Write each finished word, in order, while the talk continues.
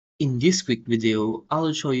In this quick video, I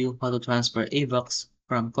will show you how to transfer Avax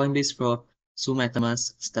from Coinbase Pro to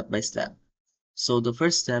Metamask step by step. So the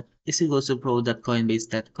first step is to go to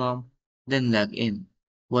pro.coinbase.com, then log in.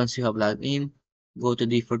 Once you have logged in, go to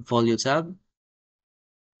the Portfolio tab,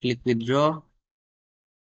 click Withdraw,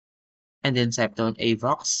 and then type down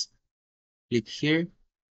Avax. Click here,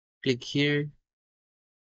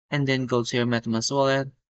 and then go to your Metamask wallet,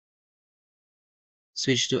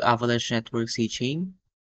 switch to Avalanche Network C chain,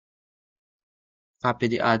 copy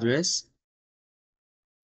the address,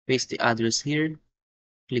 paste the address here,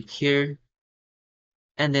 click here,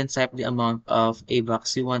 and then type the amount of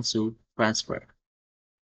AVAX you want to transfer.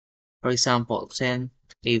 For example, 10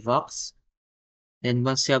 AVAX. Then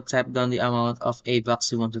once you have typed down the amount of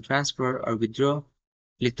AVAX you want to transfer or withdraw,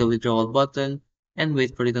 click the withdrawal button and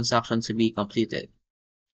wait for the transaction to be completed.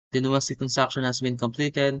 Then once the transaction has been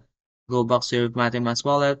completed, go back to your Metamask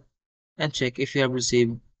wallet and check if you have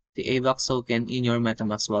received the AVAX token in your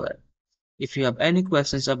Metamask wallet. If you have any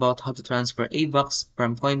questions about how to transfer AVAX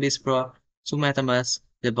from Coinbase Pro to Metamask,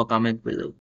 leave a comment below.